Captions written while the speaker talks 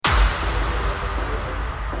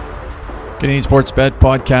Canadian Sports Bet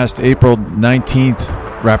Podcast, April 19th.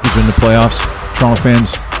 Raptors in the playoffs. Toronto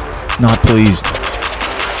fans not pleased.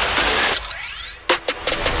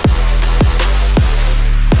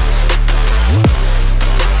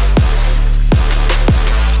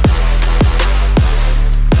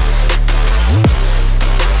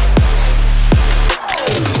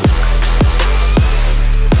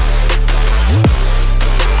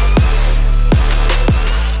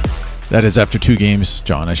 That is after 2 games,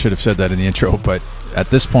 John. I should have said that in the intro, but at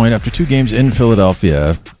this point, after 2 games in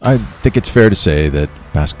Philadelphia, I think it's fair to say that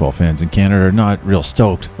basketball fans in Canada are not real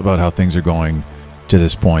stoked about how things are going to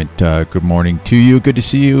this point. Good morning to you. Good to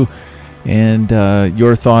see you. And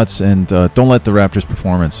your thoughts, and don't let the Raptors'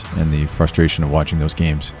 performance and the frustration of watching those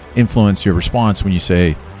games influence your response when you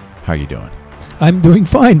say, how you doing? I'm doing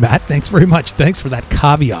fine, Matt. Thanks very much. Thanks for that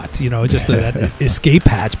caveat, just that escape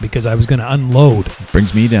hatch, because I was going to unload.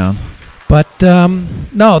 Brings me down. But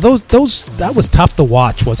no, that was tough to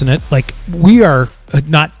watch, wasn't it? Like, we are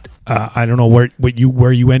not. I don't know where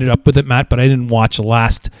you ended up with it, Matt. But I didn't watch the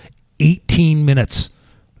last 18 minutes,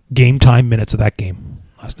 game time minutes of that game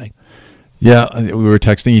last night. Yeah, we were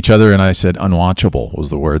texting each other, and I said unwatchable was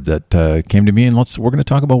the word that came to me. And we're going to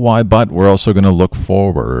talk about why, but we're also going to look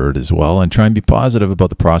forward as well and try and be positive about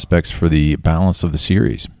the prospects for the balance of the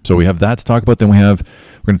series. So we have that to talk about. Then we're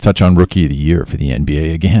going to touch on Rookie of the Year for the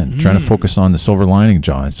NBA again, trying to focus on the silver lining,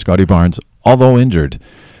 John. Scotty Barnes, although injured,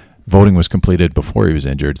 voting was completed before he was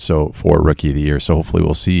injured, so for Rookie of the Year. So hopefully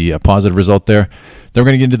we'll see a positive result there. Then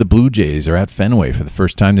we're going to get into the Blue Jays. They're at Fenway for the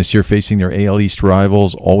first time this year, facing their AL East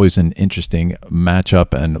rivals. Always an interesting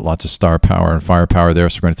matchup and lots of star power and firepower there.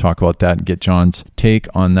 So we're going to talk about that and get John's take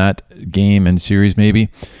on that game and series maybe.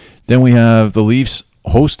 Then we have the Leafs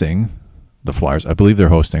hosting the Flyers. I believe they're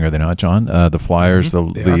hosting, are they not, John? The Flyers,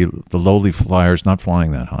 the lowly Flyers, not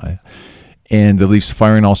flying that high. And the Leafs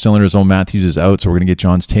firing all cylinders. Auston Matthews is out, so we're going to get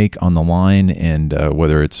John's take on the line and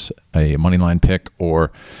whether it's a money line pick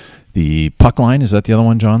or the puck line. Is that the other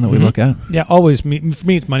one, John, that we look at? Yeah, always. For me,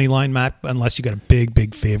 it's money line, Matt. Unless you got a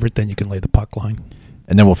big favorite, then you can lay the puck line.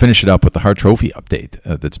 And then we'll finish it up with the Hart Trophy update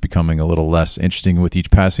that's becoming a little less interesting with each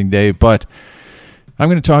passing day. But I'm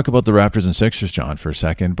going to talk about the Raptors and Sixers, John, for a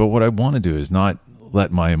second. But what I want to do is not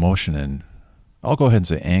let my emotion and I'll go ahead and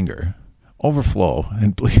say anger overflow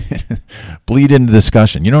and bleed into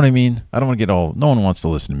discussion. You know what I mean? I don't want to get all. No one wants to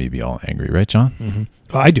listen to me be all angry, right, John? Mm-hmm.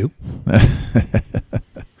 Well, I do.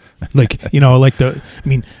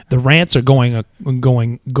 The rants are going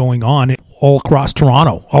on all across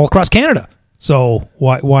Toronto, all across Canada. So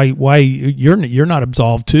why you're not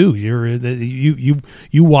absolved too?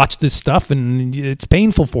 You watch this stuff and it's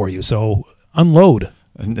painful for you. So unload.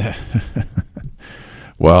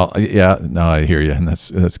 Well, yeah, no, I hear you, and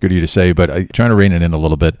that's good of you to say. But I'm trying to rein it in a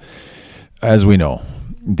little bit. As we know,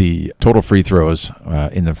 the total free throws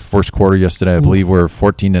in the first quarter yesterday, I believe, were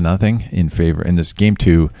 14-0 in favor. In this game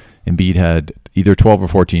 2, Embiid had either 12 or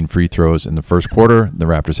 14 free throws in the first quarter. The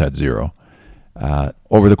Raptors had 0.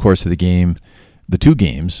 Over the course of the game, the 2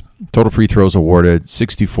 games, total free throws awarded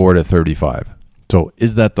 64-35. So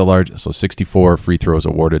is that the largest? So 64 free throws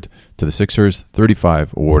awarded to the Sixers,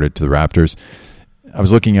 35 awarded to the Raptors. I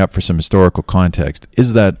was looking up for some historical context.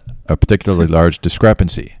 Is that a particularly large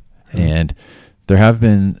discrepancy? And there have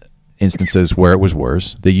been instances where it was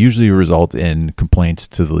worse. They usually result in complaints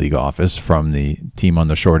to the league office from the team on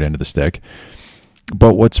the short end of the stick.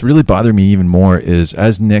 But what's really bothered me even more is,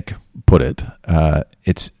 as Nick put it,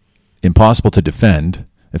 it's impossible to defend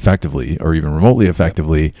effectively or even remotely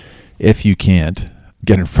effectively if you can't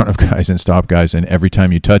get in front of guys and stop guys. And every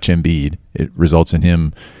time you touch Embiid, it results in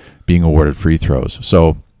him being awarded free throws.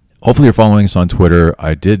 So hopefully you're following us on Twitter.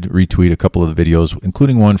 I did retweet a couple of the videos,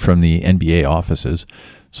 including one from the NBA offices.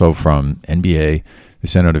 So from NBA, they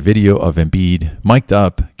sent out a video of Embiid mic'd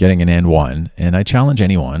up getting an and one. And I challenge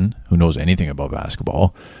anyone who knows anything about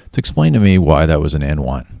basketball to explain to me why that was an and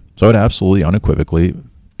one. So it absolutely unequivocally,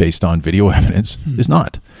 based on video evidence, is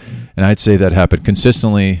not. And I'd say that happened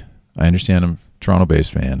consistently. I understand I'm a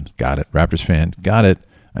Toronto-based fan. Got it. Raptors fan. Got it.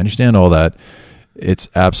 I understand all that. It's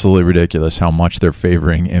absolutely ridiculous how much they're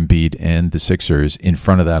favoring Embiid and the Sixers in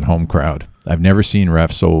front of that home crowd. I've never seen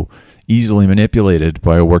refs so easily manipulated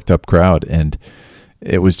by a worked-up crowd, and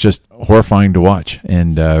it was just horrifying to watch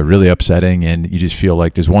and really upsetting, and you just feel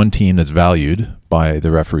like there's one team that's valued by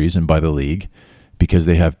the referees and by the league because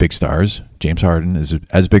they have big stars. James Harden is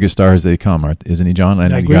as big a star as they come, isn't he, John? I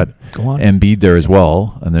know you got Embiid there as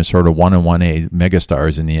well, and there's sort of 1 and 1A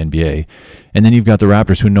megastars in the NBA. And then you've got the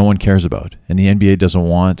Raptors, who no one cares about. And the NBA doesn't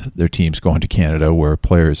want their teams going to Canada where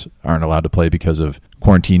players aren't allowed to play because of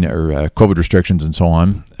quarantine or COVID restrictions and so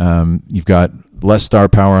on. You've got less star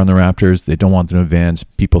power on the Raptors. They don't want them to advance.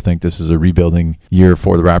 People think this is a rebuilding year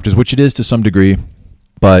for the Raptors, which it is to some degree.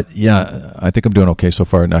 But yeah, I think I'm doing okay so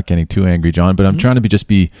far, not getting too angry, John. But I'm trying to just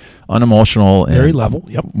be unemotional and very level,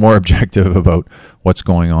 more objective about what's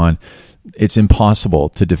going on. It's impossible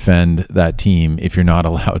to defend that team if you're not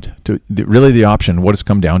allowed to. Really, the option, what it's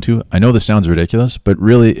come down to, I know this sounds ridiculous, but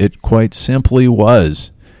really it quite simply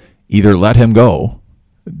was either let him go,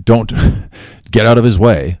 don't get out of his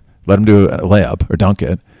way, let him do a layup or dunk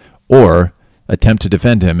it, or attempt to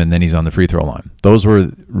defend him, and then he's on the free throw line. Those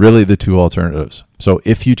were really the two alternatives. So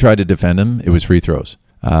if you tried to defend him, it was free throws.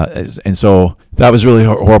 And so that was really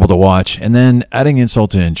horrible to watch. And then adding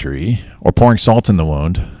insult to injury, or pouring salt in the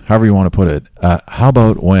wound, however you want to put it, how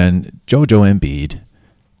about when JoJo Embiid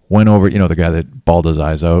went over, the guy that bawled his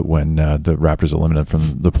eyes out when the Raptors eliminated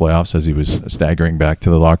from the playoffs as he was staggering back to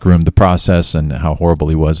the locker room, the process and how horrible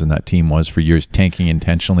he was and that team was for years, tanking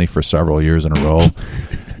intentionally for several years in a row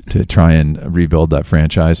to try and rebuild that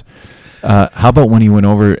franchise. How about when he went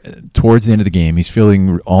over towards the end of the game, he's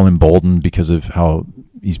feeling all emboldened because of how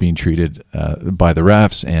he's being treated by the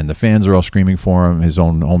refs, and the fans are all screaming for him, his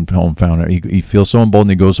own hometown. He feels so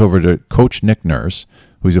emboldened, he goes over to Coach Nick Nurse,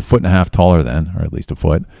 who's a foot and a half taller than, or at least a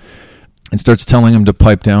foot, and starts telling him to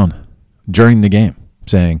pipe down during the game,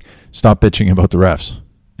 saying, stop bitching about the refs.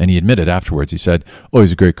 And he admitted afterwards, he said,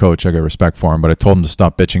 he's a great coach, I got respect for him, but I told him to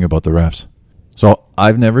stop bitching about the refs. So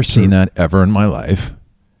I've never seen that ever in my life.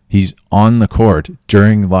 He's on the court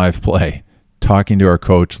during live play, talking to our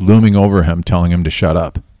coach, looming over him, telling him to shut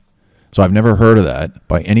up. So I've never heard of that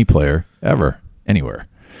by any player ever, anywhere.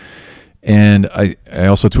 And I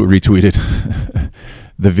also retweeted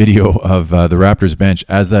the video of the Raptors bench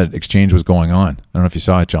as that exchange was going on. I don't know if you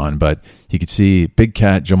saw it, John, but you could see Big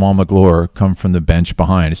Cat Jamal McGlure come from the bench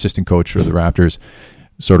behind, assistant coach for the Raptors,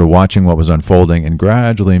 sort of watching what was unfolding and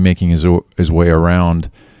gradually making his way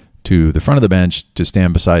around to the front of the bench to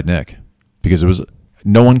stand beside Nick, because it was,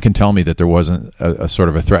 no one can tell me that there wasn't a sort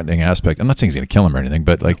of a threatening aspect. I'm not saying he's going to kill him or anything,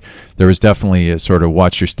 but like there was definitely a sort of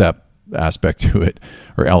watch your step aspect to it,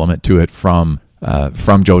 or element to it from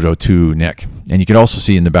JoJo to Nick. And you could also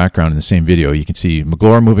see in the background in the same video, you can see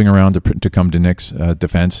McGlure moving around to come to Nick's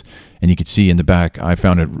defense, and you could see in the back, I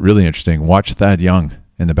found it really interesting, watch Thad Young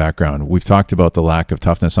in the background. We've talked about the lack of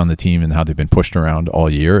toughness on the team and how they've been pushed around all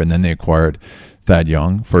year, and then they acquired Thad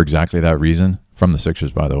Young for exactly that reason, from the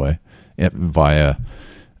Sixers, by the way, via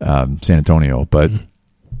San Antonio, but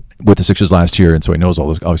with the Sixers last year, and so he knows all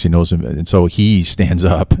this, obviously knows him, and so he stands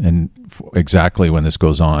up and exactly when this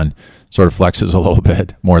goes on, sort of flexes a little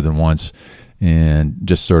bit more than once, and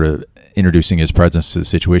just sort of introducing his presence to the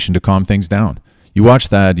situation to calm things down. You watch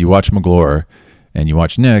Thad, you watch McGlure, and you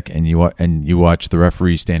watch Nick, and you watch the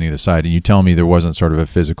referee standing to the side, and you tell me there wasn't sort of a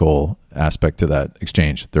physical aspect to that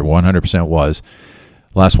exchange. There 100% was.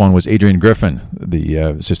 Last one was Adrian Griffin, the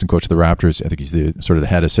assistant coach of the Raptors. I think he's the sort of the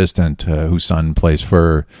head assistant whose son plays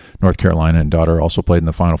for North Carolina and daughter also played in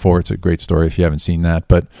the Final Four. It's a great story if you haven't seen that.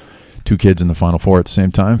 But two kids in the Final Four at the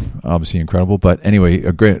same time, obviously incredible. But anyway,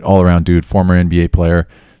 a great all-around dude, former NBA player,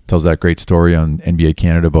 tells that great story on NBA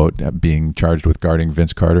Canada about being charged with guarding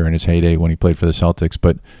Vince Carter in his heyday when he played for the Celtics,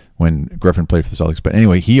 but when Griffin played for the Celtics. But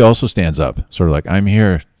anyway, he also stands up, sort of like, I'm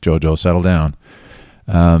here, JoJo, settle down.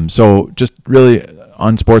 So just really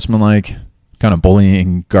unsportsmanlike, kind of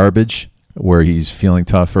bullying garbage, where he's feeling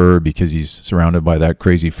tougher because he's surrounded by that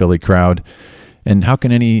crazy Philly crowd. And how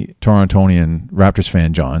can any Torontonian Raptors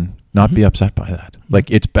fan, John, not be upset by that?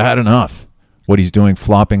 Like, it's bad enough what he's doing,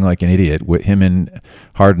 flopping like an idiot with him and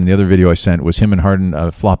Harden. The other video I sent was him and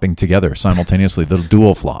Harden flopping together simultaneously, the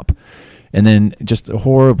dual flop. And then just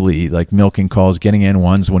horribly like milking calls, getting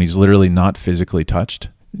N1s when he's literally not physically touched,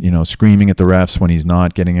 screaming at the refs when he's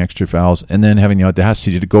not getting extra fouls, and then having the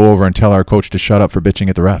audacity to go over and tell our coach to shut up for bitching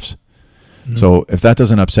at the refs. So if that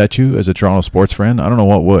doesn't upset you as a Toronto sports fan, I don't know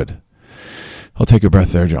what would. I'll take a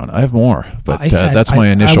breath there, John. I have more, but that's my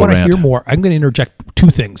initial rant. I want to hear more. I'm going to interject two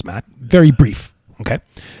things, Matt. Very brief, okay?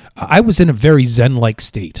 I was in a very zen-like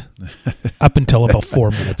state up until about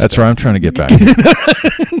 4 minutes That's ago. where I'm trying to get back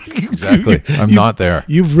to. Exactly. I'm not there.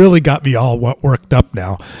 You've really got me all worked up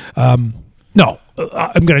now. No,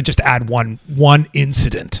 I'm going to just add one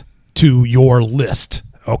incident to your list,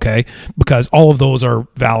 okay? Because all of those are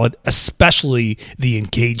valid, especially the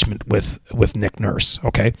engagement with Nick Nurse,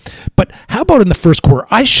 okay? But how about in the first quarter?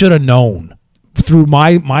 I should have known through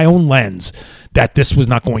my own lens that this was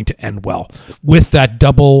not going to end well with the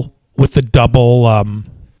double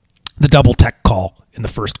tech call in the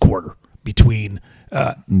first quarter between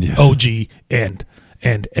OG and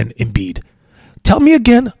Embiid. Tell me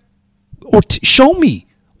again, or show me,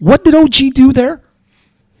 what did OG do there?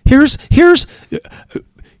 here's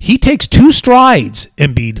he takes 2 strides.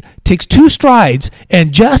 Embiid takes 2 strides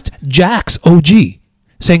and just jacks OG,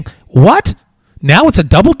 saying, "What? Now it's a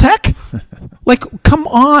double tech? Like, come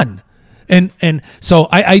on." And so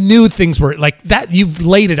I knew things were like that. You've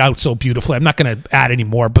laid it out so beautifully. I'm not going to add any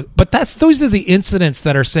more, but those are the incidents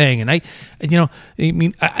that are saying. And I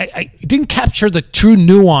didn't capture the true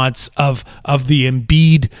nuance of the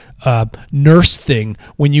Embiid nurse thing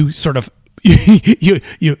when you sort of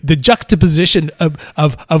the juxtaposition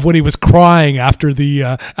of when he was crying after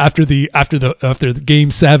the game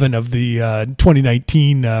 7 of the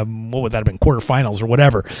 2019 what would that have been, quarterfinals or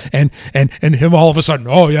whatever, and him all of a sudden,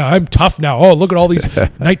 oh yeah, I'm tough now, oh look at all these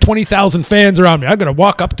 20,000 fans around me, I'm gonna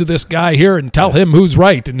walk up to this guy here and tell him who's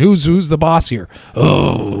right and who's the boss here.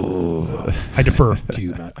 I defer to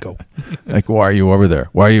you, Matt. Go. Like, why are you over there?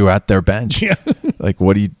 Why are you at their bench? Yeah. Like,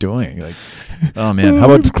 what are you doing? Like, oh man,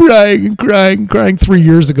 how about crying 3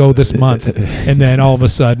 years ago this month, and then all of a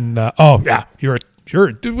sudden, oh yeah, you're.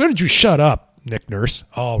 Why don't you shut up, Nick Nurse?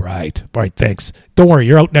 All right, thanks. Don't worry,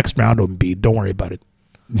 you're out next round, Embiid. Don't worry about it.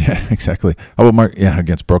 Yeah, exactly. How about Mark? Yeah,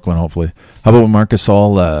 against Brooklyn, hopefully. How about when Marcus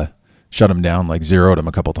all shut him down, like zeroed him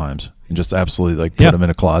a couple times, and just absolutely like put him in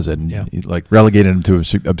a closet and like relegated him to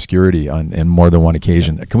obscurity on more than one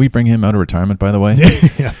occasion. Can we bring him out of retirement, by the way?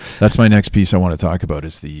 Yeah, that's my next piece I want to talk about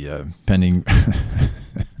is the pending.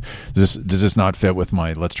 Does this not fit with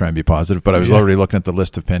my let's try and be positive? But I was already looking at the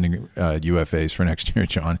list of pending UFAs for next year,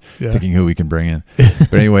 John, thinking who we can bring in.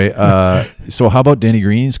 But anyway, so how about Danny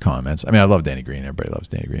Green's comments? I mean, I love Danny Green. Everybody loves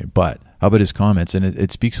Danny Green. But how about his comments? And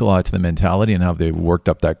it speaks a lot to the mentality and how they've worked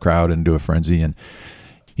up that crowd into a frenzy. And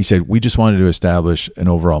he said, we just wanted to establish an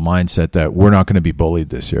overall mindset that we're not going to be bullied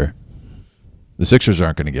this year. The Sixers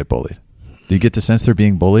aren't going to get bullied. Do you get the sense they're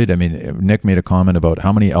being bullied? I mean, Nick made a comment about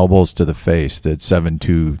how many elbows to the face did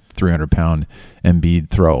 7'2", 300-pound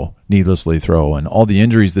Embiid needlessly throw, and all the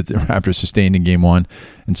injuries that the Raptors sustained in Game 1,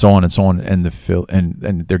 and so on and so on, and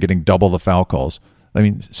and they're getting double the foul calls. I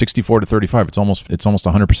mean, 64-35. It's almost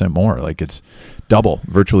 100% more. Like, it's double,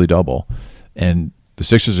 virtually double, and the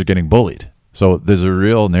Sixers are getting bullied. So there's a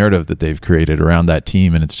real narrative that they've created around that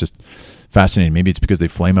team, and it's just fascinating. Maybe it's because they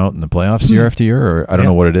flame out in the playoffs year after year, or I don't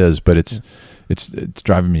know what it is, but it's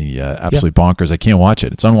driving me absolutely bonkers. I can't watch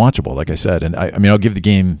it. It's unwatchable, like I said. And I mean, I'll give the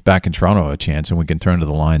game back in Toronto a chance, and we can turn to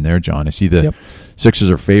the line there, John. I see the Sixers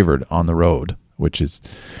are favored on the road, which is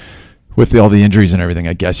with all the injuries and everything.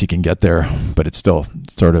 I guess you can get there, but it still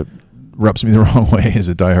sort of rubs me the wrong way as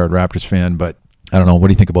a diehard Raptors fan. But I don't know. What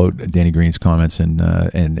do you think about Danny Green's comments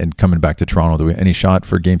and coming back to Toronto? Any shot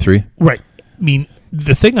for Game 3? Right. I mean,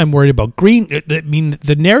 the thing I'm worried about, Green, I mean,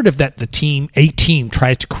 the narrative that a team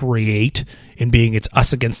tries to create in being it's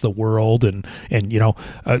us against the world and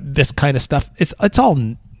this kind of stuff, it's all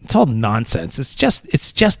nonsense. It's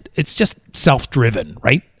just self-driven,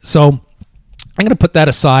 right? So I'm going to put that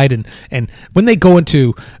aside, and when they go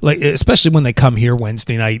into, like, especially when they come here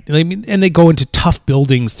Wednesday night, I mean, and they go into tough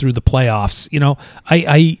buildings through the playoffs,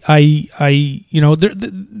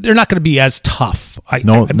 they're not going to be as tough.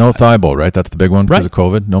 No Thibault, right? That's the big one because of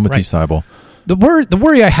COVID. No Matisse Thibault. The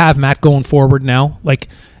worry I have, Matt, going forward now, like,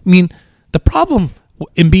 I mean, the problem,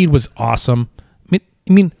 Embiid was awesome. I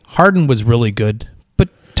mean, Harden was really good, but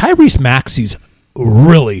Tyrese Maxey's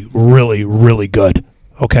really, really, really good.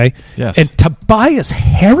 Okay. Yes. And Tobias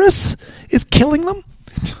Harris is killing them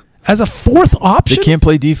as a fourth option. They can't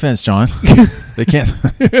play defense, John. They can't.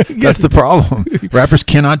 That's the problem. Raptors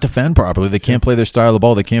cannot defend properly. They can't play their style of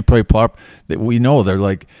ball. They can't play plop. We know they're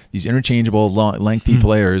like these interchangeable, lengthy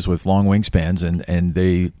players with long wingspans, and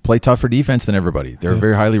they play tougher defense than everybody. They're a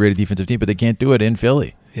very highly rated defensive team, but they can't do it in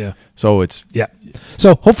Philly. Yeah. So it's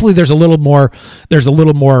So hopefully there's a little more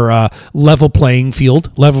level playing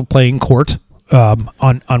field, level playing court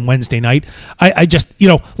on Wednesday night. I just,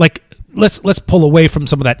 let's pull away from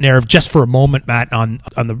some of that narrative just for a moment, Matt, on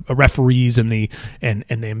the referees and the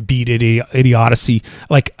Embiid idiocy.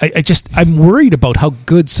 Like, I'm worried about how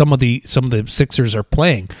good some of the Sixers are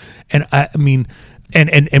playing, and I mean,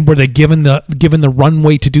 and were they given the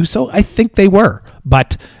runway to do so? I think they were,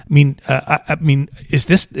 but I mean, is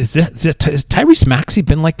Tyrese Maxey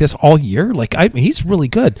been like this all year? Like, he's really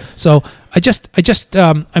good. So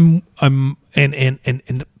I'm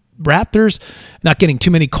the Raptors not getting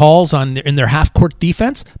too many calls in their half court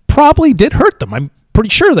defense probably did hurt them. I'm pretty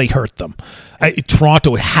sure they hurt them.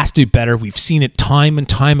 Toronto has to be better. We've seen it time and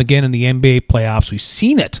time again in the NBA playoffs. We've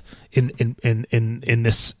seen it in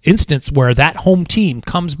this instance where that home team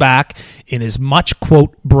comes back and is much,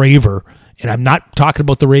 quote, braver. And I'm not talking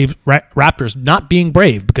about the Raptors not being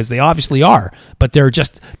brave, because they obviously are, but they're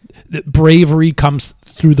just, bravery comes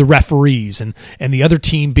through the referees and the other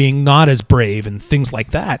team being not as brave and things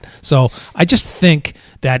like that. So I just think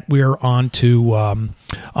that we're onto a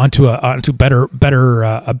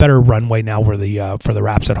better runway now for the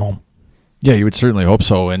Raps at home. Yeah, you would certainly hope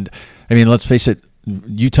so. And I mean, let's face it.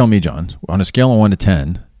 You tell me, John, on a scale of 1 to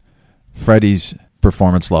 10, Freddie's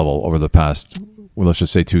performance level over the past, well, let's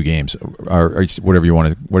just say 2 games, or whatever you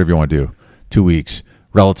want to do, 2 weeks,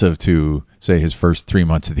 relative to, say, his first 3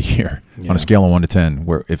 months of the year. Yeah. On a scale of 1 to 10,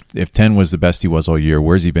 where if 10 was the best he was all year,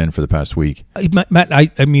 where's he been for the past week? Matt,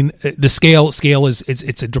 I mean, the scale is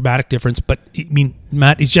it's a dramatic difference, but I mean,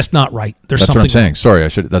 Matt, he's just not right. That's what I'm saying. Sorry,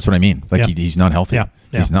 that's what I mean. Like he's not healthy. Yeah.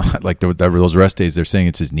 He's not like those rest days. They're saying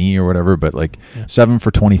it's his knee or whatever, but 7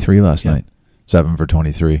 for 23 last night. 7 for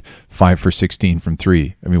 23, 5 for 16 from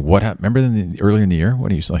 3. I mean, what happened? Remember earlier in the year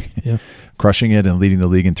when he was crushing it and leading the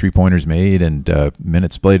league in 3-pointers made and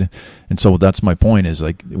minutes played? And so that's my point is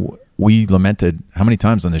we lamented, how many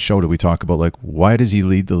times on this show did we talk about why does he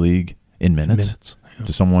lead the league in minutes?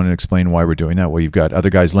 Does someone explain why we're doing that? Well, you've got other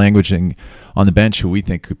guys languishing on the bench who we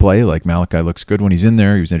think could play. Like Malachi looks good when he's in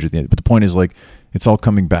there. He was injured at the end. But the point is it's all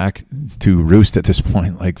coming back to roost at this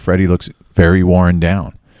point. Freddie looks very worn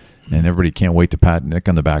down. And everybody can't wait to pat Nick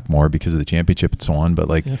on the back more because of the championship and so on. But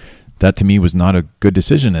that to me was not a good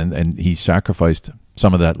decision, and he sacrificed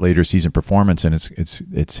some of that later season performance, and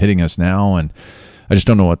it's hitting us now. And I just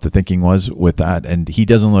don't know what the thinking was with that. And he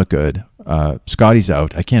doesn't look good. Scotty's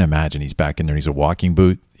out. I can't imagine he's back in there. He's a walking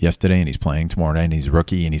boot yesterday, and he's playing tomorrow night. And he's a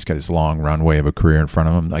rookie, and he's got his long runway of a career in front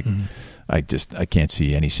of him. I can't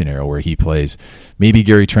see any scenario where he plays. Maybe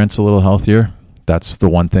Gary Trent's a little healthier. That's the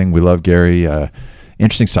one thing. We love Gary.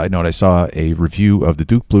 Interesting side note, I saw a review of the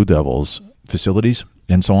Duke Blue Devils facilities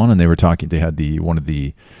and so on, and they were talking, they had one of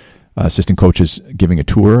the assistant coaches giving a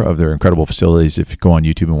tour of their incredible facilities. If you go on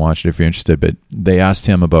YouTube and watch it, if you're interested, but they asked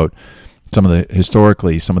him about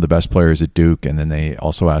historically some of the best players at Duke, and then they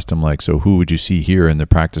also asked him, so who would you see here in the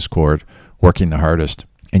practice court working the hardest?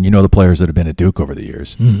 And the players that have been at Duke over the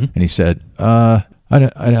years. Mm-hmm. And he said, I'd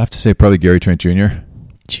have to say probably Gary Trent Jr.,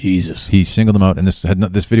 Jesus, he singled him out, and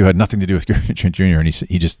this video had nothing to do with Gary Trent Jr.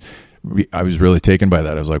 And I was really taken by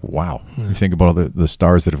that. I was like, wow. You think about all the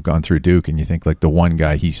stars that have gone through Duke, and you think the one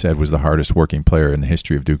guy he said was the hardest working player in the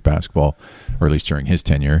history of Duke basketball, or at least during his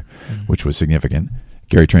tenure, which was significant.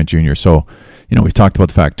 Gary Trent Jr. So, we've talked about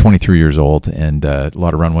the fact 23 years old and a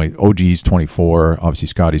lot of runway. OG's 24, obviously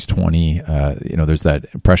Scotty's 20. There's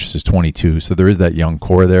that Precious is 22. So there is that young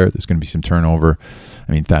core there. There's going to be some turnover.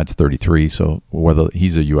 I mean, Thad's 33, so whether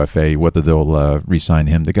he's a UFA, whether they'll re-sign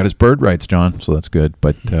him, they got his bird rights, John, so that's good.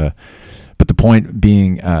 But the point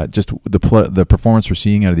being, just the performance we're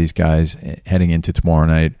seeing out of these guys heading into tomorrow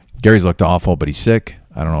night. Gary's looked awful, but he's sick.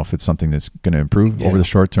 I don't know if it's something that's going to improve over the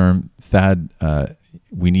short term. Thad,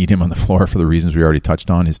 we need him on the floor for the reasons we already touched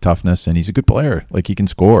on, his toughness, and he's a good player. He can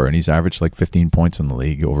score, and he's averaged 15 points in the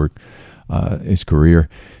league over his career.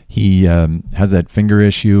 He has that finger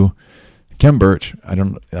issue. Kem Birch,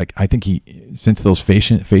 I think since those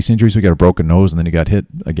face injuries, we got a broken nose and then he got hit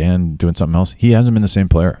again doing something else. He hasn't been the same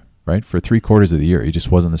player, right? For 3/4 of the year, he just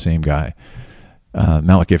wasn't the same guy.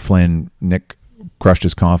 Malachi Flynn, Nick crushed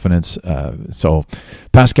his confidence. So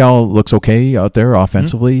Pascal looks okay out there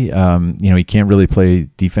offensively. He can't really play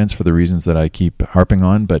defense for the reasons that I keep harping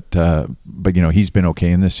on, but he's been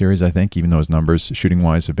okay in this series, I think, even though his numbers shooting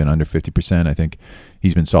wise have been under 50%. I think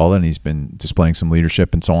he's been solid and he's been displaying some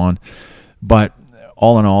leadership and so on. But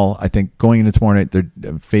all in all, I think going into tomorrow night, they're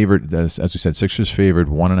favored, as we said, Sixers favored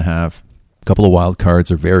 1.5. A couple of wild cards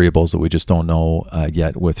or variables that we just don't know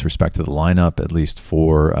yet with respect to the lineup, at least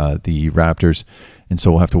for the Raptors. And so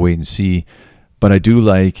we'll have to wait and see. But I do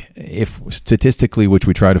if statistically, which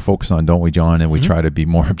we try to focus on, don't we, John? And we try to be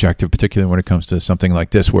more objective, particularly when it comes to something like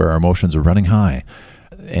this where our emotions are running high.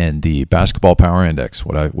 And the basketball power index,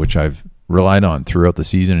 which I've relied on throughout the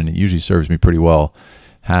season, and it usually serves me pretty well,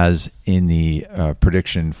 has in the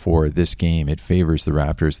prediction for this game, it favors the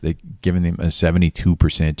Raptors. They've given them a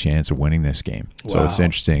 72% chance of winning this game. Wow. So it's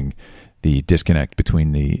interesting, the disconnect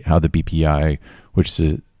between how the BPI, which is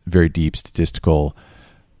a very deep statistical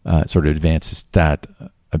sort of advanced stat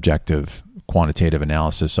objective quantitative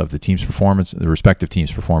analysis of the team's performance, the respective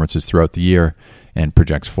team's performances throughout the year, and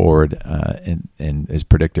projects forward and is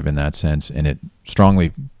predictive in that sense. And it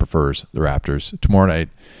strongly prefers the Raptors tomorrow night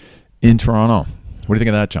in Toronto. What do you think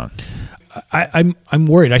of that, John? I'm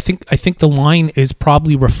worried. I think the line is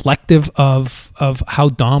probably reflective of how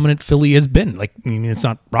dominant Philly has been. It's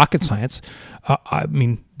not rocket science.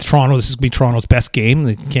 Toronto. This is going to be Toronto's best game.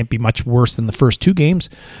 It can't be much worse than the first 2 games.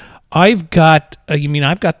 I've got the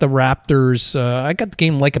Raptors. I got the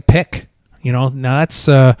game like a pick. Now that's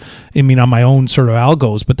on my own sort of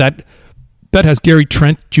algos, but that has Gary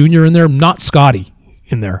Trent Jr. in there, not Scotty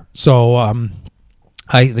in there. So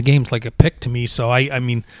the game's like a pick to me. So I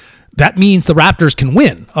mean, that means the Raptors can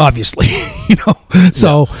win, obviously.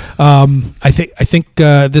 So I think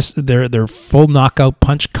this their full knockout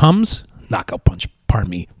punch comes. Knockout punch, pardon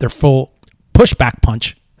me. Their full pushback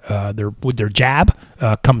punch. Their jab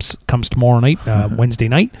comes tomorrow night, Wednesday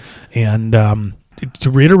night, and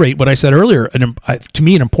to reiterate what I said earlier, to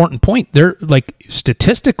me an important point. They're like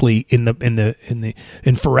statistically in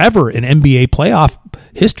forever in NBA playoff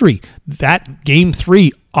history, that game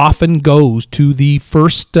 3 often goes to the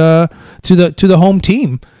first to the home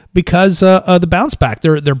team because the bounce back.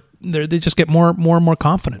 They just get more and more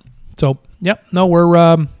confident. So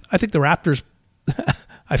I think the Raptors.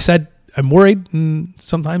 I've said I'm worried, and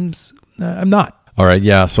sometimes I'm not. All right,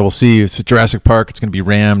 yeah. So we'll see. It's at Jurassic Park. It's going to be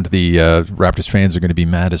rammed. The Raptors fans are going to be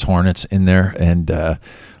mad as hornets in there, and a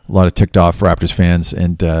lot of ticked off Raptors fans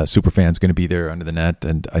and super fans going to be there under the net.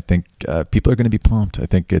 And I think people are going to be pumped. I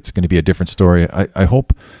think it's going to be a different story. I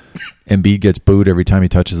hope Embiid gets booed every time he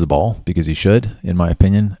touches the ball, because he should, in my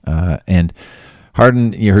opinion. And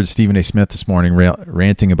Harden, you heard Stephen A. Smith this morning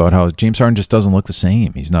ranting about how James Harden just doesn't look the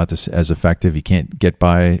same. He's not as effective. He can't get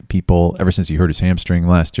by people. Ever since he hurt his hamstring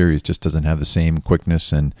last year, he just doesn't have the same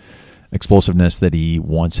quickness and explosiveness that he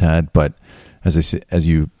once had. But as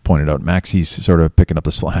you pointed out, Maxi's sort of picking up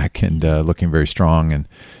the slack and looking very strong. And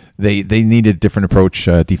they need a different approach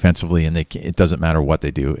defensively, and it doesn't matter what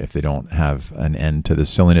they do if they don't have an end to the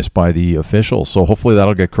silliness by the officials. So hopefully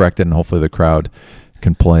that'll get corrected, and hopefully the crowd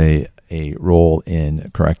can play a role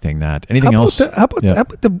in correcting that. Anything else? How about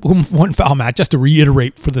the one foul, Matt? Just to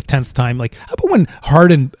reiterate for the 10th time, like how about when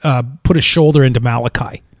Harden put his shoulder into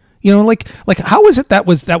Malachi? Like how is it that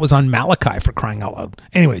was on Malachi, for crying out loud?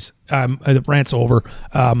 Anyways, the rant's over.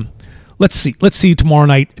 Let's see tomorrow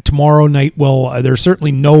night. Tomorrow night, there's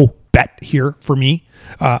certainly no bet here for me.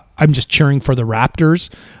 I'm just cheering for the Raptors,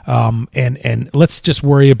 and let's just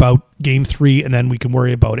worry about Game 3, and then we can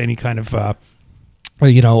worry about any kind of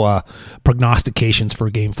prognostications for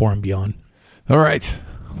Game 4 and beyond. All right,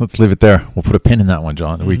 let's leave it there. We'll put a pin in that one,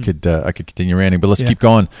 John. We could I could continue ranting, but let's keep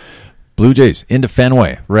going. Blue Jays into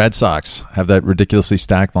Fenway. Red Sox have that ridiculously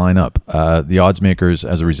stacked lineup. The odds makers,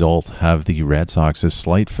 as a result, have the Red Sox as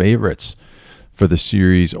slight favorites for the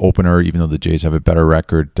series opener, even though the Jays have a better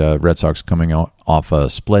record. Red Sox coming out off a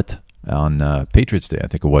split on Patriots Day, I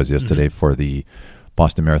think it was yesterday, for the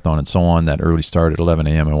Boston Marathon and so on. That early start at 11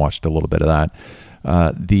 a.m. I watched a little bit of that.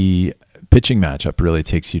 The pitching matchup really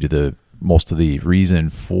takes you to most of the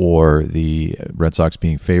reason for the Red Sox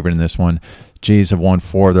being favored in this one. Jays have won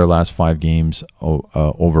 4 of their last 5 games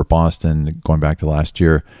over Boston, going back to last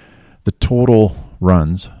year. The total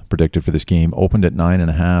runs predicted for this game opened at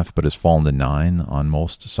 9.5, but has fallen to 9 on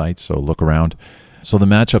most sites, so look around. So the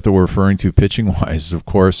matchup that we're referring to pitching-wise is, of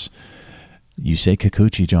course, Yusei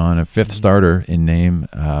Kikuchi, John, a 5th starter in name,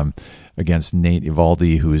 against Nate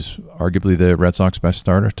Eovaldi, who is arguably the Red Sox best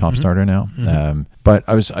starter, top starter now. But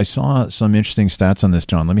I saw some interesting stats on this,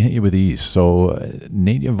 John. Let me hit you with these. So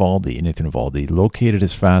Nathan Eovaldi located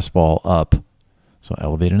his fastball up, so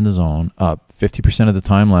elevated in the zone, up 50% of the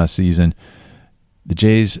time last season. The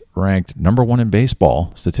Jays ranked number 1 in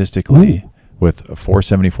baseball statistically with a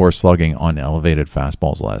 474 slugging on elevated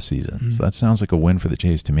fastballs last season. So that sounds like a win for the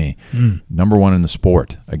Jays to me. Number 1 in the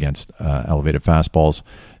sport against elevated fastballs.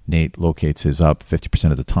 Nate locates his up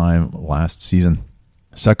 50% of the time last season.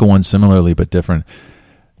 Second one, similarly but different.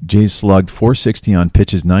 Jays slugged 460 on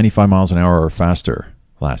pitches 95 miles an hour or faster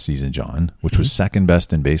last season, John, which was second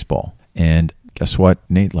best in baseball. And guess what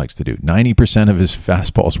Nate likes to do? 90% of his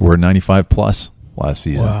fastballs were 95 plus last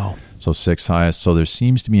season. Wow. So 6th highest. So there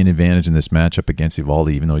seems to be an advantage in this matchup against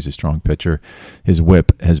Eovaldi, even though he's a strong pitcher. His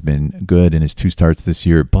whip has been good in his 2 starts this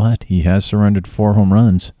year, but he has surrendered 4 home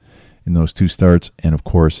runs in those 2 starts. And of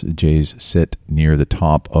course, the Jays sit near the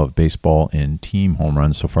top of baseball in team home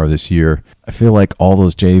runs so far this year. I feel like all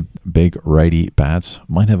those big righty bats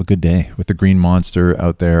might have a good day with the green monster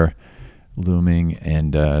out there looming,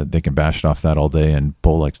 and they can bash it off that all day, and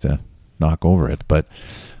Bo likes to knock over it. But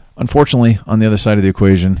unfortunately, on the other side of the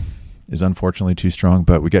equation is unfortunately too strong.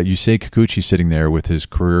 But we got Yusei Kikuchi sitting there with his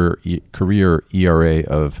career ERA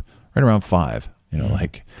of right around 5.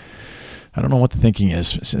 I don't know what the thinking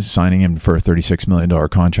is, signing him for a $36 million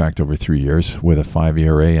contract over 3 years with a 5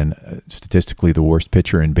 ERA and statistically the worst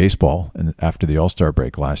pitcher in baseball after the All-Star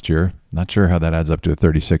break last year. Not sure how that adds up to a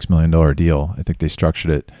 $36 million deal. I think they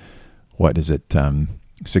structured it,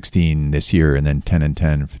 16 this year and then 10 and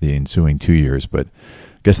 10 for the ensuing 2 years. But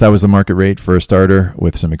I guess that was the market rate for a starter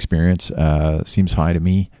with some experience. Seems high to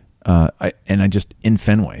me. I just in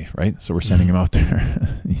Fenway, right? So we're sending him out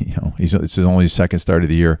there. It's only his second start of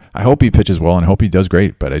the year. I hope he pitches well and I hope he does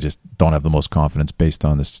great, but I just don't have the most confidence based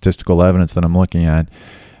on the statistical evidence that I'm looking at.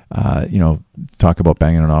 Talk about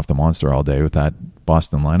banging it off the monster all day with that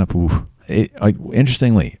Boston lineup. Ooh.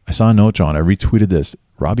 Interestingly, I saw a note, John. I retweeted this.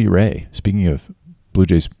 Robbie Ray, speaking of Blue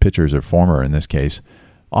Jays pitchers, or former in this case,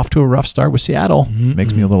 off to a rough start with Seattle.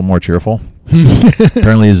 Makes me a little more cheerful.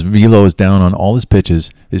 Apparently his velo is down on all his pitches.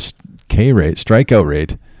 His K rate, strikeout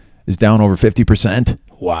rate, is down over 50%.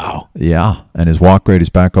 Wow. Yeah, and his walk rate is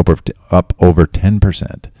back up over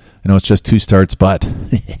 10%. I know it's just 2 starts, but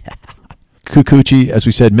Kikuchi, as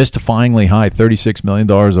we said, mystifyingly high, $36 million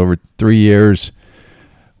over 3 years.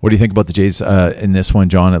 What do you think about the Jays in this one,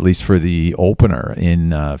 John, at least for the opener in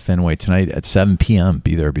Fenway tonight at 7 p.m.?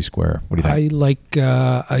 Be there, be square. What do you think?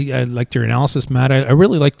 I liked your analysis, Matt. I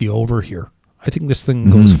really like the over here. I think this thing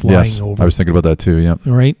goes flying over. I was thinking about that too, yeah.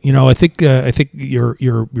 Right? I think your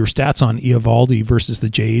stats on Eovaldi versus the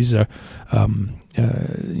Jays, the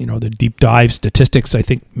deep dive statistics, I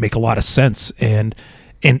think make a lot of sense. And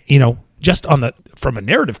just from a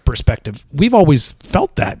narrative perspective, we've always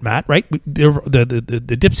felt that, Matt, right?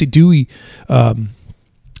 The Dipsy Dewey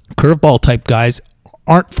curveball type guys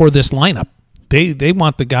aren't for this lineup. They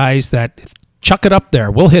want the guys that chuck it up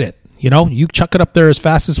there. We'll hit it. You chuck it up there as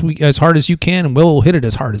hard as you can, and we'll hit it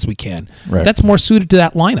as hard as we can. Right. That's more suited to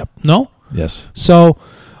that lineup. No? Yes. So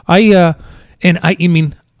I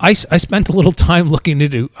spent a little time looking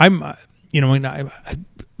into. I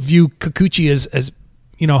view Kikuchi as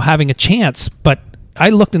having a chance, but I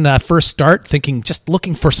looked into that first start thinking, just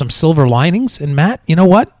looking for some silver linings. And Matt, you know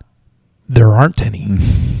what? There aren't any.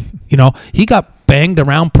 He got banged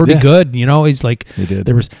around pretty good. He's like, he did.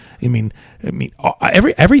 There was, everything.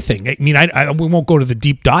 We won't go to the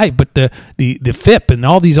deep dive, but the FIP and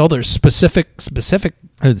all these other specific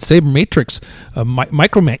sabermetrics,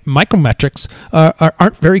 micrometrics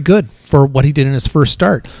aren't very good for what he did in his first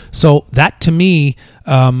start. So that to me,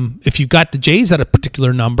 if you've got the Jays at a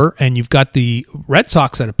particular number and you've got the Red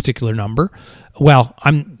Sox at a particular number, well,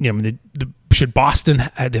 should Boston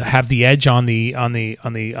have the edge on the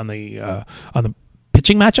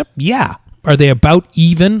pitching matchup? Yeah. Are they about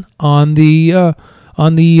even on the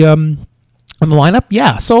lineup?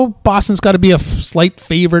 Yeah. So Boston's got to be a slight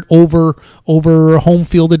favorite over home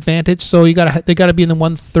field advantage. So they got to be in the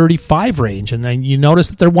 135 range, and then you notice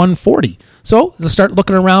that they're 140. So they'll start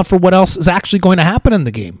looking around for what else is actually going to happen in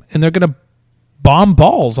the game, and they're going to bomb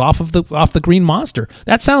balls off the green monster.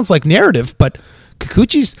 That sounds like narrative, but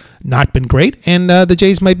Kikuchi's not been great, and the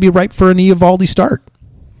Jays might be ripe for an Eovaldi start.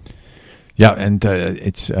 Yeah, and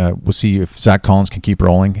we'll see if Zach Collins can keep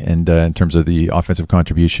rolling. And in terms of the offensive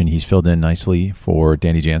contribution, he's filled in nicely for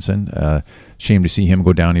Danny Jansen. Shame to see him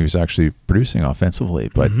go down. He was actually producing offensively.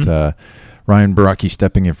 But Ryan Baraki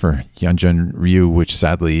stepping in for Hyunjin Ryu, which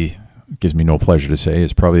sadly gives me no pleasure to say,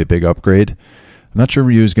 is probably a big upgrade. I'm not sure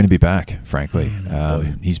Ryu is going to be back, frankly.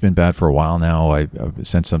 He's been bad for a while now. I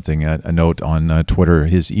sent something, a note on Twitter.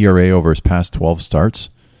 His ERA over his past 12 starts,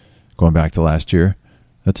 going back to last year,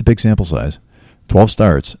 that's a big sample size. 12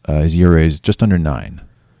 starts, his ERA is just under 9.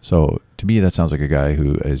 So to me, that sounds like a guy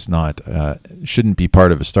who is not shouldn't be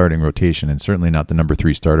part of a starting rotation, and certainly not the number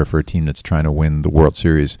 3 starter for a team that's trying to win the World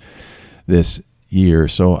Series this year.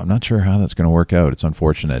 So I'm not sure how that's going to work out. It's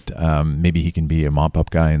unfortunate. Maybe he can be a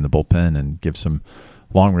mop-up guy in the bullpen and give some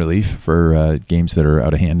long relief for games that are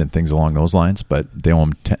out of hand and things along those lines. But they owe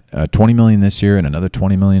him $20 million this year and another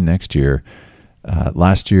 $20 million next year.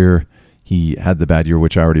 Last year, he had the bad year,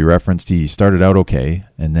 which I already referenced. He started out okay,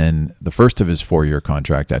 and then the first of his 4-year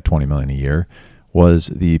contract at $20 million a year was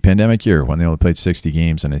the pandemic year when they only played 60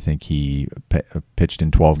 games, and I think he pitched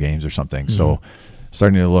in 12 games or something. Mm-hmm. So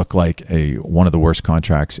starting to look like one of the worst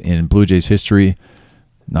contracts in Blue Jays history.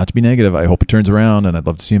 Not to be negative, I hope it turns around, and I'd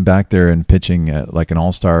love to see him back there and pitching like an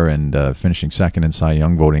all-star and finishing second in Cy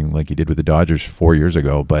Young voting like he did with the Dodgers 4 years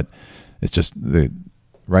ago. But it's just the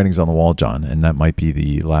writing's on the wall, John, and that might be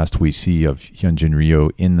the last we see of Hyunjin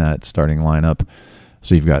Ryu in that starting lineup.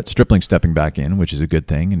 So you've got Stripling stepping back in, which is a good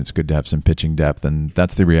thing, and it's good to have some pitching depth. And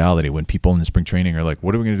that's the reality when people in the spring training are like,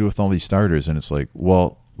 what are we going to do with all these starters? And it's like,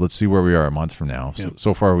 well, let's see where we are a month from now. Yep.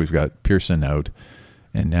 So far we've got Pearson out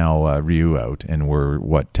and now Ryu out, and we're,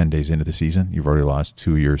 10 days into the season? You've already lost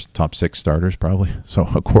 2 of your top 6 starters probably, so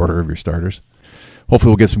a quarter of your starters.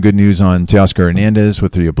 Hopefully we'll get some good news on Teoscar Hernandez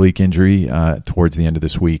with the oblique injury towards the end of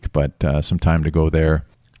this week, but some time to go there.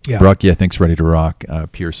 Yeah. Brucky, I think, is ready to rock.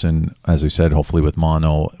 Pearson, as we said, hopefully with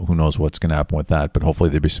mono. Who knows what's going to happen with that, but hopefully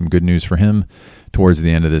there'll be some good news for him towards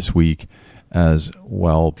the end of this week. as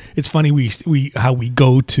well. It's funny how we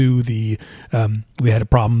go to the we had a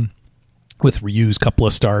problem with Ryu's couple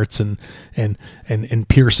of starts and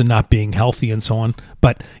Pearson not being healthy and so on.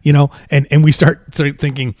 But, and we start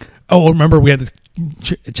thinking, remember we had this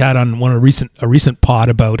chat on a recent pod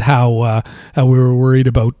about how we were worried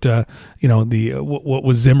about, what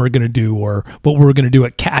was Zimmer going to do or what we were going to do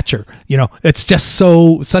at catcher. It's just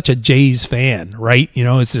such a Jays fan, right?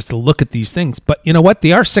 It's just to look at these things. But you know what?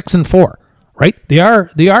 They are 6-4. Right? They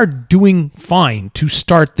are doing fine to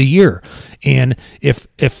start the year. And if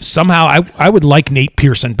somehow I would like Nate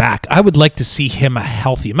Pearson back. I would like to see him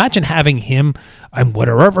healthy. Imagine having him in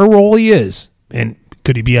whatever role he is. And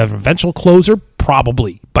could he be an eventual closer?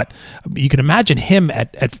 Probably. But you can imagine him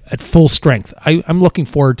at full strength. I'm looking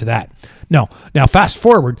forward to that. No. Now fast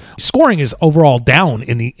forward, scoring is overall down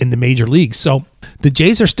in the major leagues. So the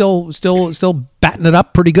Jays are still batting it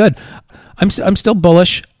up pretty good. I'm still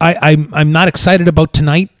bullish. I'm not excited about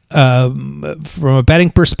tonight from a betting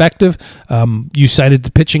perspective. You cited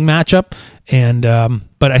the pitching matchup,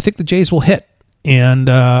 but I think the Jays will hit, and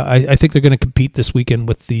I think they're going to compete this weekend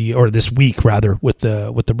with this week rather with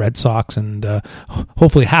the Red Sox, and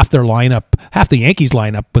hopefully half the Yankees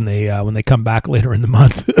lineup when they come back later in the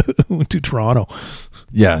month to Toronto.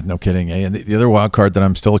 Yeah, no kidding. And the other wild card that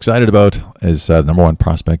I'm still excited about is number one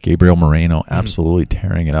prospect Gabriel Moreno, absolutely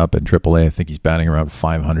tearing it up in AAA. I think he's batting around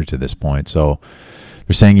 500 to this point. So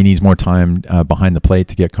they're saying he needs more time behind the plate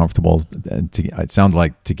to get comfortable. It sounds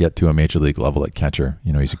like to get to a major league level at catcher.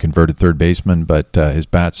 He's a converted third baseman, but his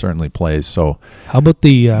bat certainly plays. So how about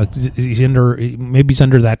he's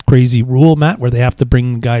under that crazy rule, Matt, where they have to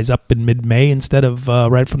bring guys up in mid-May instead of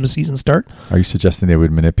right from the season start? Are you suggesting they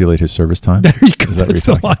would manipulate his service time? There you go. Is that what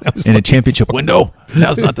you're talking? In a championship window?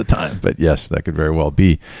 Now's not the time. But yes, that could very well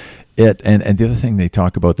be it. And the other thing they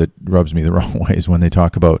talk about that rubs me the wrong way is when they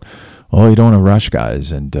talk about, you don't want to rush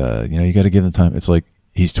guys, and you got to give them time. It's like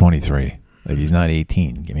he's 23, like he's not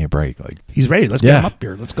 18. Give me a break. Like he's ready. Let's get him up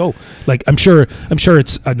here. Let's go. Like I'm sure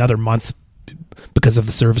it's another month because of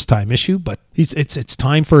the service time issue, but it's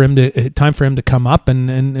time for him to come up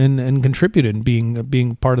and contribute and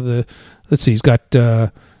being part of the. Let's see, he's got he's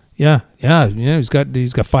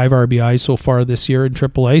got 5 RBIs so far this year in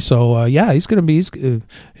AAA. So he's going to be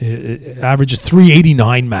average of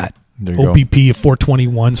 389, Matt. OPP of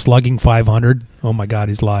 421, slugging 500. Oh my God,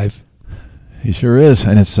 he's live. He sure is,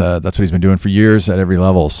 and it's that's what he's been doing for years at every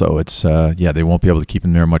level. So it's they won't be able to keep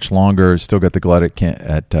him there much longer. Still got the glut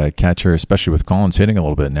at catcher, especially with Collins hitting a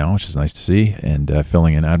little bit now, which is nice to see, and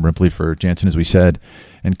filling in admirably for Jansen, as we said.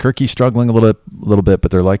 And Kirky struggling a little bit, but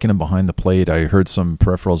they're liking him behind the plate. I heard some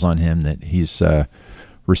peripherals on him that he's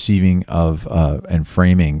receiving of and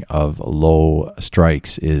framing of low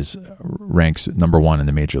strikes ranks number 1 in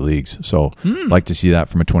the major leagues. So like to see that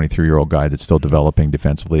from a 23-year-old guy that's still developing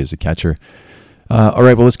defensively as a catcher. All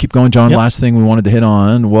right, well, let's keep going, John. Yep. Last thing we wanted to hit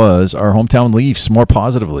on was our hometown Leafs more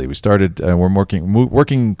positively. We started, we're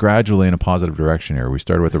working gradually in a positive direction here. We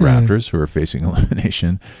started with the Raptors, who are facing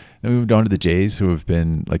elimination. Then we moved on to the Jays, who have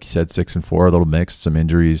been, like you said, 6-4, a little mixed, some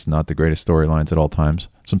injuries, not the greatest storylines at all times,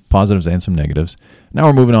 some positives and some negatives. Now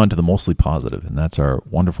we're moving on to the mostly positive, and that's our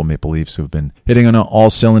wonderful Maple Leafs, who have been hitting on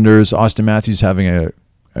all cylinders. Auston Matthews having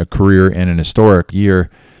a career and an historic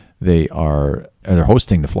year. They're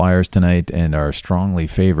hosting the Flyers tonight and are strongly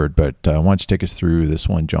favored. But why don't you take us through this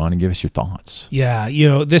one, John, and give us your thoughts? Yeah,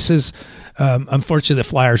 this is unfortunately the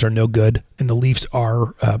Flyers are no good, and the Leafs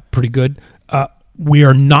are pretty good. We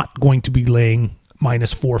are not going to be laying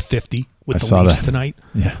minus 450 with the Leafs tonight.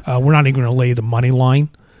 Yeah. We're not even going to lay the money line.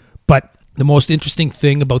 But the most interesting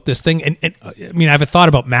thing about this thing, and I mean, I have a thought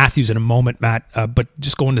about Matthews in a moment, Matt, but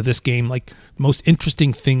just going to this game, like the most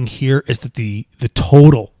interesting thing here is that the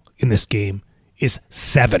total in this game is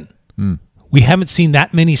 7. We haven't seen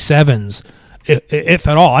that many 7s, if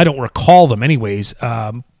at all. I don't recall them anyways,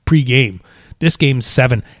 pre-game. This game's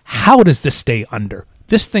 7. How does this stay under?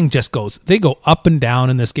 This thing just they go up and down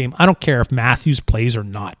in this game. I don't care if Matthews plays or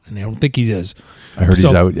not, and I don't think he is. I heard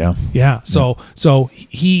he's out. Yeah. Yeah. So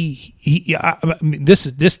he I mean,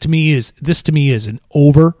 this to me is an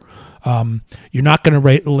over. You're not going to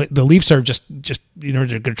rate the Leafs are just they're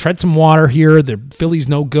going to tread some water here. The Philly's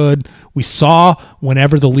no good. We saw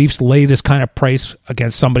whenever the Leafs lay this kind of price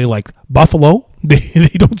against somebody like Buffalo, they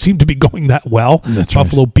don't seem to be going that well. That's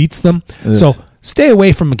Buffalo right. beats them. So stay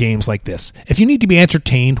away from games like this. If you need to be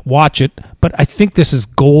entertained, watch it. But I think this is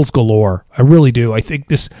goals galore. I really do. I think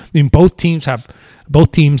both teams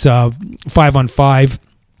 5-on-5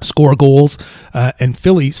 score goals, and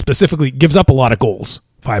Philly specifically gives up a lot of goals.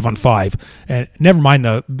 5-on-5, and never mind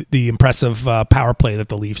the impressive power play that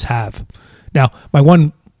the Leafs have. Now, my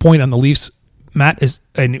one point on the Leafs Matt is,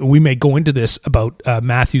 and we may go into this about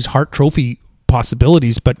Matthews' Hart Trophy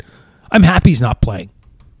possibilities, but I'm happy he's not playing.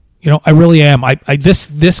 I really am.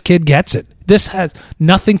 This kid gets it. This has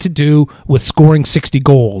nothing to do with scoring 60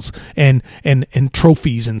 goals and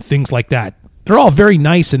trophies and things like that. They're all very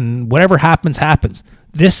nice, and whatever happens, happens.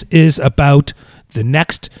 This is about the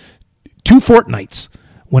next 2 fortnights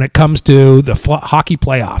when it comes to the hockey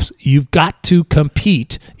playoffs. You've got to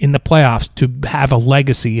compete in the playoffs to have a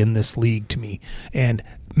legacy in this league, to me. And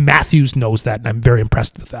Matthews knows that, and I'm very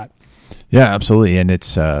impressed with that. Yeah, absolutely. And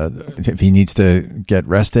it's if he needs to get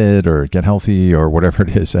rested or get healthy or whatever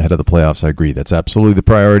it is ahead of the playoffs, I agree. That's absolutely the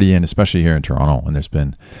priority, and especially here in Toronto. And there's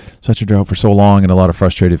been such a drought for so long and a lot of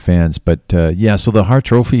frustrated fans. But so the Hart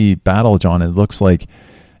Trophy battle, John, it looks like,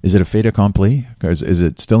 is it a fait accompli? Is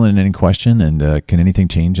it still in any question? And can anything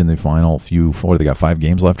change in the final few? They got 5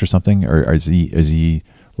 games left or something? Or is he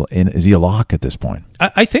a lock at this point?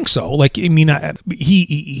 I think so.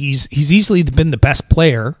 He's easily been the best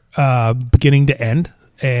player beginning to end,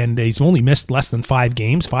 and he's only missed less than 5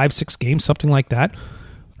 games, 5-6 games, something like that.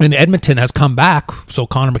 And Edmonton has come back, so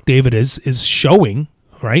Connor McDavid is showing,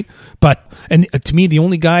 right? But to me, the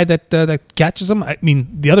only guy that catches him,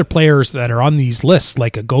 the other players that are on these lists,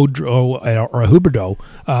 like a Gaudreau or a Huberdeau,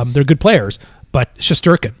 they're good players, but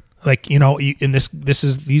Shesterkin. These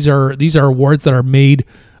are awards that are made,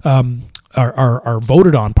 are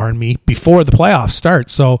voted on, before the playoffs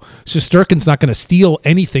start. So Shesterkin's not going to steal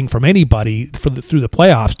anything from anybody through the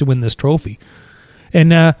playoffs to win this trophy.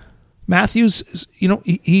 And Matthews,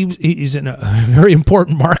 he's in a very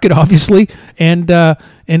important market, obviously, and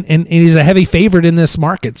he's a heavy favorite in this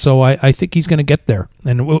market. So I think he's going to get there.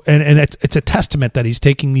 And it's a testament that he's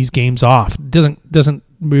taking these games off. Doesn't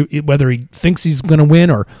whether he thinks he's going to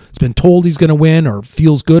win or has been told he's going to win or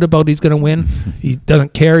feels good about he's going to win, he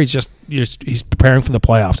doesn't care. He's preparing for the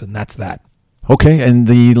playoffs, and that's that. Okay, and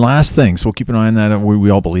the last thing, so we'll keep an eye on that.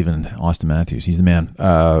 We all believe in Auston Matthews. He's the man.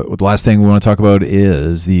 The last thing we want to talk about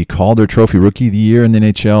is the Calder Trophy Rookie of the Year in the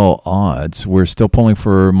NHL odds. We're still pulling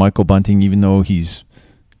for Michael Bunting, even though he's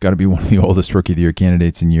got to be one of the oldest Rookie of the Year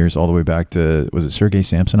candidates in years, all the way back to, was it Sergei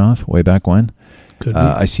Samsonov, way back when?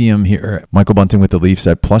 I see him here, Michael Bunting with the Leafs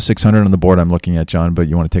at plus 600 on the board I'm looking at, John, but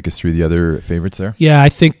you want to take us through the other favorites there? Yeah, I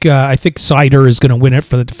think Seider is going to win it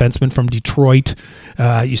for the defenseman from Detroit.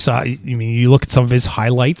 You look at some of his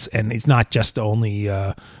highlights, and he's not just only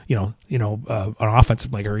an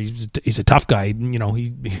offensive player. He's a tough guy.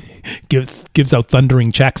 He gives out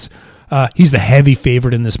thundering checks. He's the heavy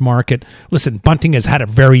favorite in this market. Listen, Bunting has had a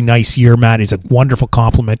very nice year, Matt. He's a wonderful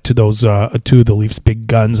compliment to those two of the Leafs' big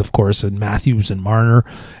guns, of course, and Matthews and Marner.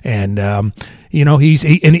 And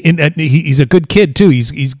he's a good kid too.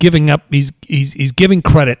 He's giving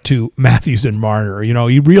credit to Matthews and Marner.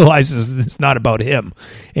 He realizes it's not about him,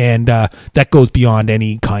 and that goes beyond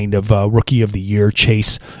any kind of Rookie of the Year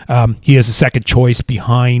chase. He is a second choice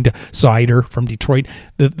behind Seider from Detroit.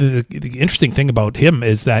 The interesting thing about him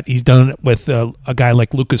is that he's done it with a guy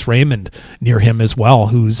like Lucas Raymond near him as well,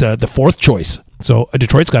 who's the fourth choice. So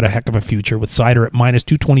Detroit's got a heck of a future with Seider at minus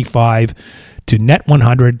 225 to net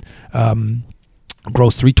 100.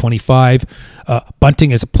 Gross 325.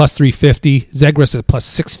 Bunting is a plus 350. Zegras at plus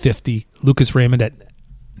 650. Lucas Raymond at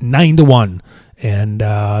 9-1. And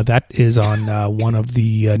that is on one of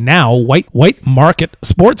the now white market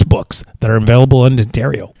sports books that are available in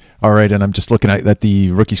Ontario. All right, and I'm just looking at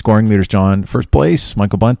the rookie scoring leaders, John. First place,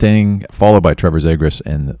 Michael Bunting, followed by Trevor Zegras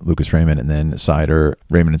and Lucas Raymond, and then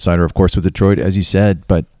Raymond and Seider, of course, with Detroit, as you said.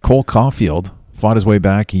 But Cole Caulfield fought his way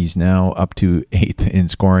back. He's now up to 8th in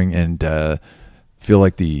scoring, and feel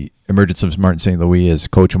like the emergence of Martin St. Louis as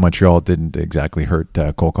coach of Montreal didn't exactly hurt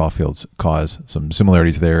Cole Caulfield's cause. Some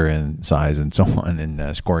similarities there in size and so on,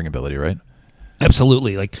 and scoring ability, right?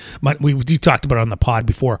 Absolutely. We talked about it on the pod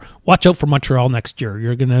before. Watch out for Montreal next year.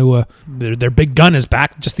 You're going to their big gun is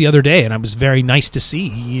back just the other day, and it was very nice to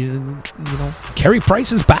see. Carey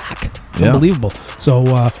Price is back. It's unbelievable. So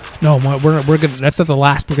we're going. That's not the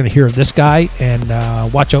last we're going to hear of this guy. And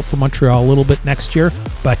watch out for Montreal a little bit next year,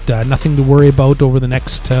 but nothing to worry about over the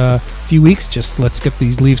next few weeks. Just let's get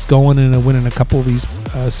these Leafs going and winning a couple of these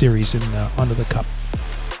series and onto the Cup.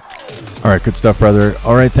 All right, good stuff, brother.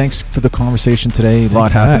 All right, thanks for the conversation today. A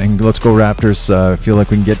lot happening. Let's go Raptors. I feel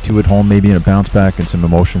like we can get 2 at home, maybe in a bounce back and some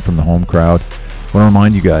emotion from the home crowd. I want to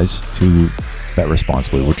remind you guys to bet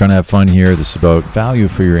responsibly. We're trying to have fun here. This is about value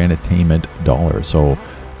for your entertainment dollar. So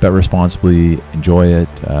bet responsibly. Enjoy it.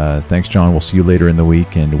 Thanks, John. We'll see you later in the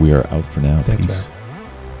week, and we are out for now. Thanks, Peace. man.